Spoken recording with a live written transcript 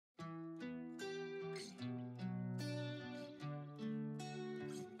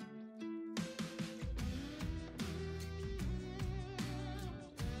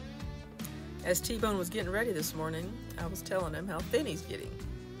As T-Bone was getting ready this morning, I was telling him how thin he's getting.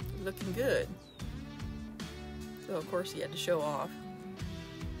 Looking good. So of course he had to show off.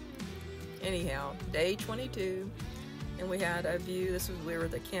 Anyhow, day 22, and we had a view. We were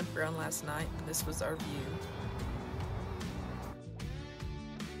at the campground last night, and this was our view.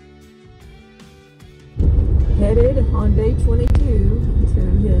 Headed on day 22 to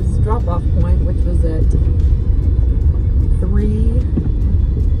his drop-off point, which was at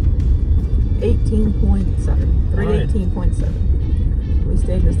 318.7. We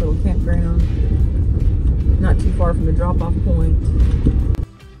stayed in this little campground, not too far from the drop-off point.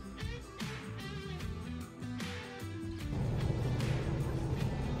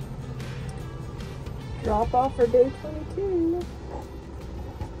 Drop off for day 22.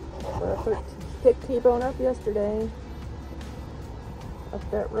 So I picked T-Bone up yesterday,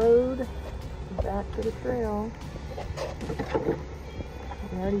 up that road, back to the trail.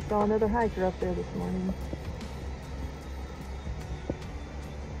 I already saw another hiker up there this morning.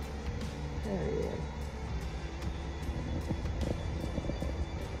 There he is.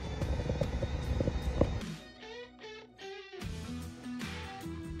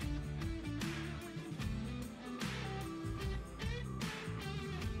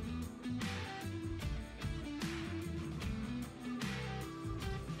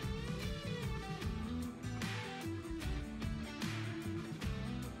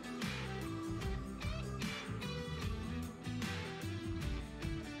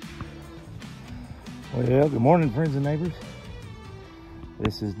 Well, good morning, friends and neighbors.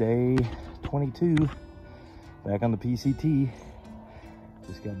 This is day 22, back on the PCT.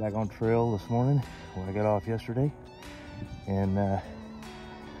 Just got back on trail this morning when I got off yesterday. And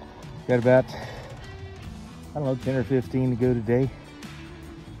got about, I don't know, 10 or 15 to go today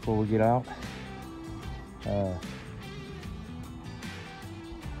before we get out. Had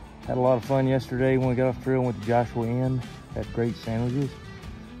a lot of fun yesterday when we got off trail. Went to Joshua Inn, had great sandwiches,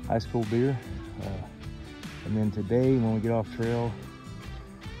 ice cold beer. And then today, when we get off trail,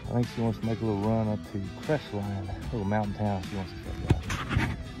 I think she wants to make a little run up to Crestline, a little mountain town she wants to check out.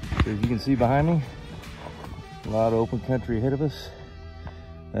 So as you can see behind me, a lot of open country ahead of us.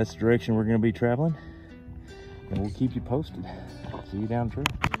 That's the direction we're going to be traveling, and we'll keep you posted. See you down trail.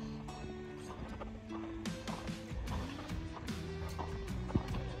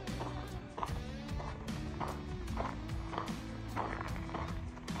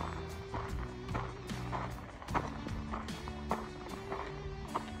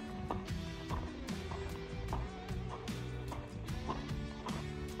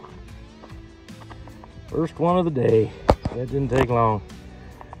 First one of the day. That didn't take long.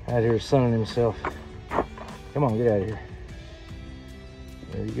 Out here sunning himself. Come on, get out of here.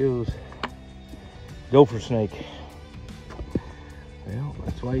 There he goes. Gopher snake. Well,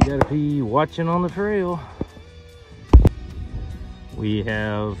 that's why you gotta be watching on the trail. We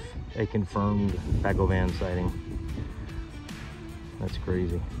have a confirmed Paco van sighting. That's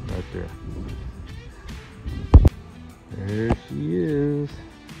crazy, right there. There she is.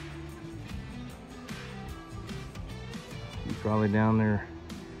 Probably down there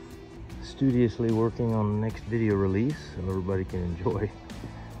studiously working on the next video release so everybody can enjoy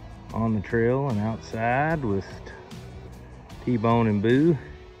on the trail and outside with T-Bone and Boo.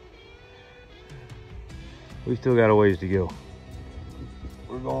 We still got a ways to go.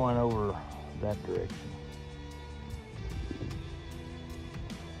 We're going over that direction.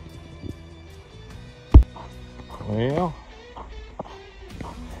 Well,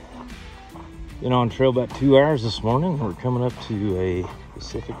 been on trail about 2 hours this morning. We're coming up to a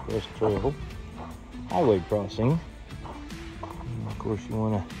Pacific Crest Trail highway crossing. And of course, you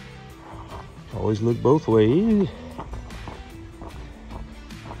want to always look both ways.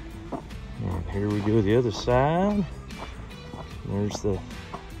 And here we go the other side. There's the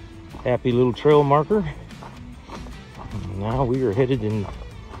happy little trail marker. And now we are headed in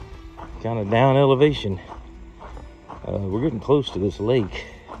kind of down elevation. We're getting close to this lake.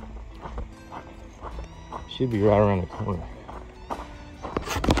 Should be right around the corner.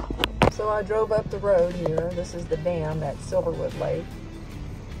 So I drove up the road here. This is the dam at Silverwood Lake.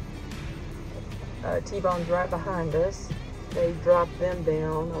 T-Bone's right behind us. They dropped them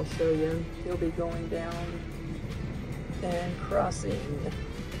down. I'll show you. He'll be going down and crossing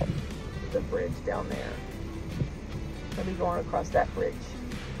the bridge down there. He'll be going across that bridge,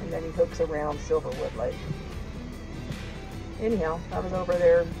 and then he hooks around Silverwood Lake. Anyhow, I was over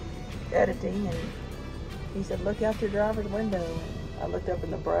there editing, and he said, look out your driver's window. And I looked up in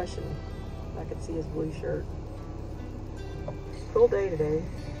the brush and I could see his blue shirt. Cool day today.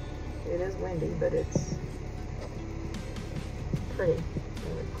 It is windy, but it's pretty.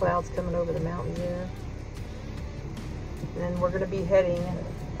 And the clouds coming over the mountains there. And then we're going to be heading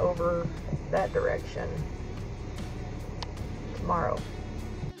over that direction tomorrow.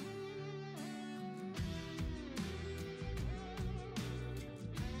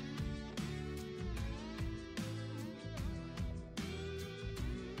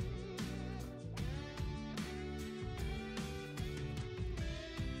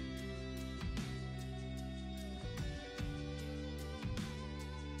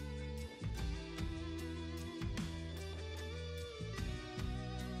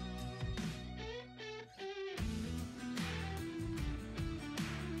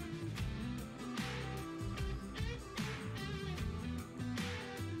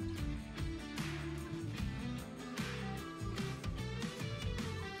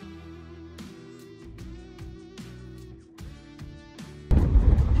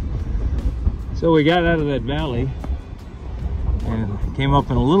 So we got out of that valley and came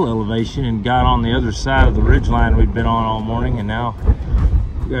up in a little elevation and got on the other side of the ridge line we'd been on all morning, and now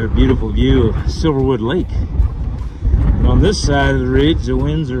we've got a beautiful view of Silverwood Lake. And on this side of the ridge, the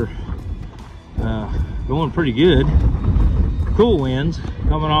winds are going pretty good. Cool winds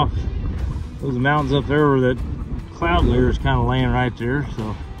coming off those mountains up there where that cloud layer is kind of laying right there.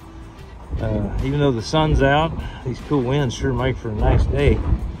 So even though the sun's out, these cool winds sure make for a nice day.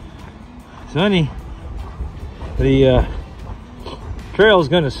 So the trail is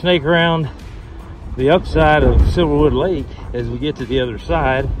going to snake around the upside of Silverwood Lake as we get to the other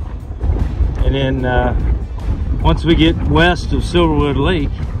side, and then once we get west of Silverwood Lake,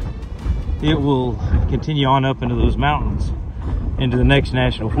 it will continue on up into those mountains into the next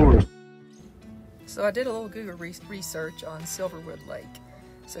national forest. So I did a little Google research on Silverwood Lake.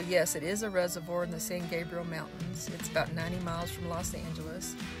 So yes, it is a reservoir in the San Gabriel Mountains. It's about 90 miles from Los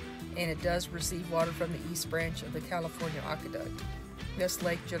Angeles, and it does receive water from the East Branch of the California Aqueduct. This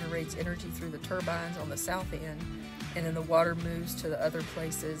lake generates energy through the turbines on the south end, and then the water moves to the other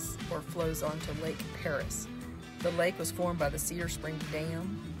places or flows onto Lake Paris. The lake was formed by the Cedar Spring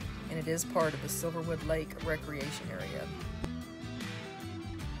Dam, and it is part of the Silverwood Lake Recreation Area.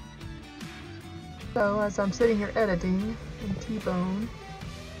 So as I'm sitting here editing, and TBone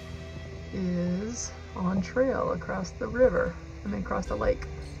is on trail across the river, across the lake.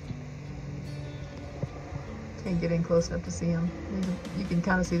 Can't get in close enough to see him. You can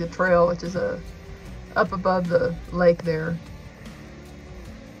kind of see the trail, which is up above the lake there.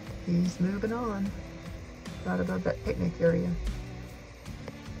 He's moving on, right above that picnic area.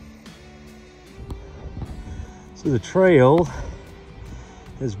 So the trail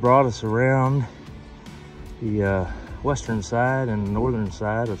has brought us around the western side and northern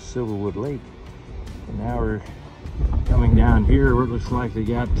side of Silverwood Lake. And now we're coming down here where it looks like they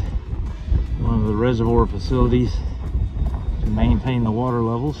got one of the reservoir facilities to maintain the water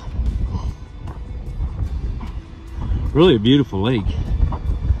levels. Really a beautiful lake.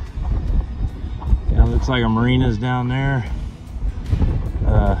 Yeah, it looks like a marina's down there.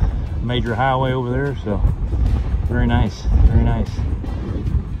 Major highway over there, so very nice, very nice.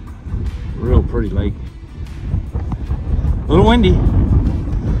 Real pretty lake. A little windy,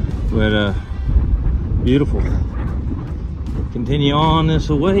 but beautiful. Continue on this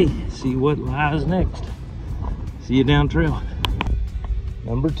way, see what lies next. See you down trail.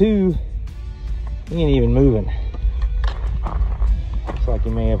 Number 2, he ain't even moving. Looks like he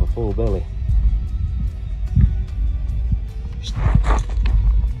may have a full belly.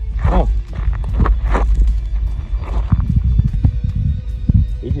 Oh.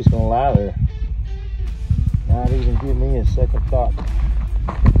 He's just gonna lie there. Not even give me a second thought.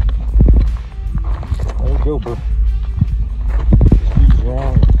 There's Gopher. Just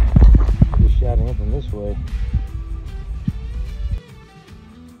around. Just shot him from this way.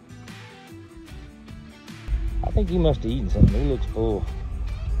 I think he must have eaten something. He looks full.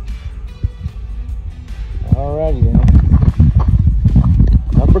 Alrighty then.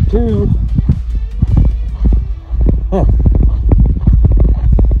 Number 2. Huh.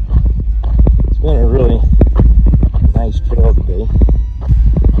 It's been a really nice trail today.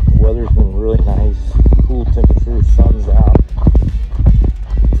 The weather's been really nice. Cool temperature, sun's out.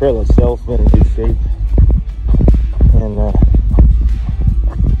 The trail itself's been in good shape. And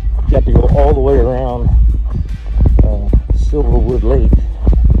got to go all the way around Silverwood Lake,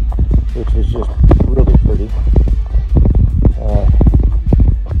 which is just really pretty.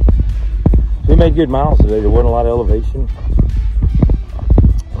 We made good miles today. There wasn't a lot of elevation,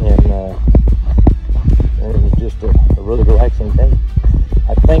 and it was just a really relaxing day.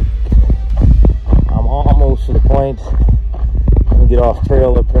 I think I'm almost to the point. I'm gonna get off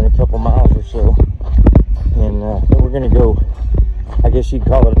trail up here in a couple miles or so, and then we're gonna go. I guess you'd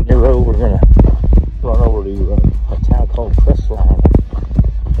call it a near road. We're gonna run over to a town called Crestline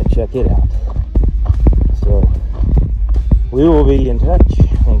and check it out. So we will be in touch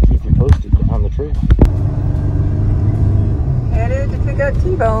and keep you posted on the trail. Headed to pick up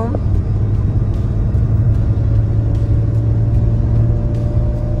T-Bone.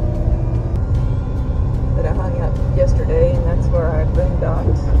 That I hung up yesterday, and that's where I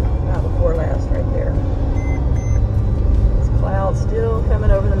boondocked not before last, right there. This cloud still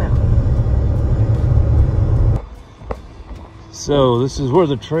coming over the mountain. So this is where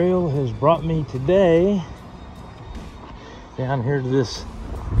the trail has brought me today. Down here to this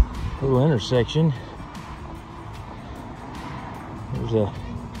little intersection. There's a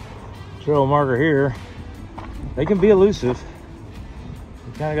trail marker here. They can be elusive.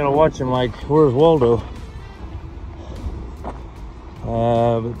 You kind of got to watch them like, where's Waldo?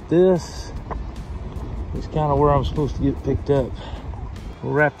 But this is kind of where I'm supposed to get picked up.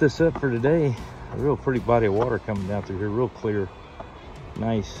 We'll wrap this up for today. A real pretty body of water coming down through here, real clear.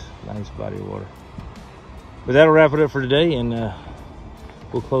 Nice body of water. But that'll wrap it up for today, and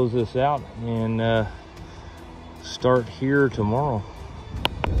we'll close this out and start here tomorrow.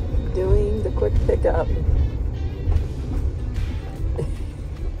 Doing the quick pickup.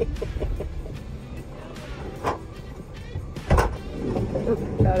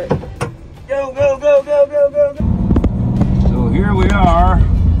 Got it. Go, go, go, go, go, go, go. So here we are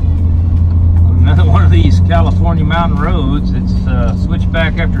on another one of these California mountain roads. It's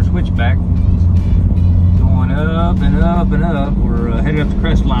switchback after switchback. Going up and up and up. We're headed up the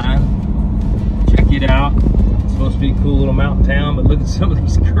Crestline. Check it out. It's supposed to be a cool little mountain town, but look at some of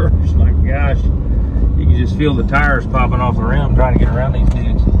these curves. My gosh. You can just feel the tires popping off the rim trying to get around these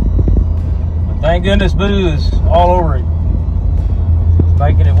dudes. But thank goodness booze all over it. It's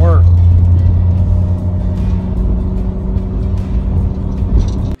making it work.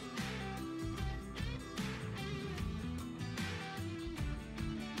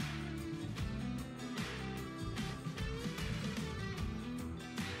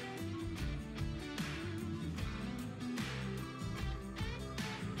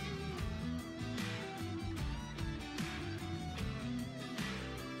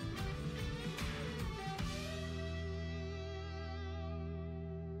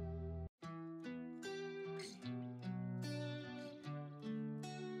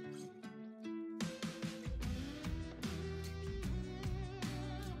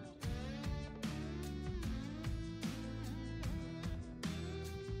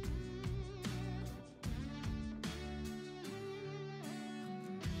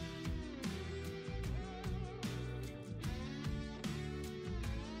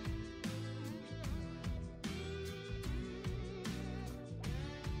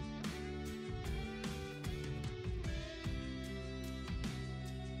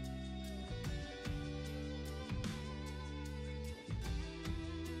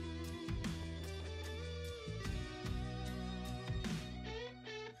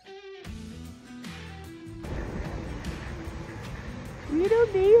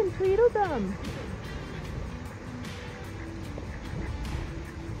 Tweedledee and Tweedledum.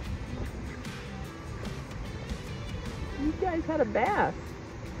 You guys had a bath.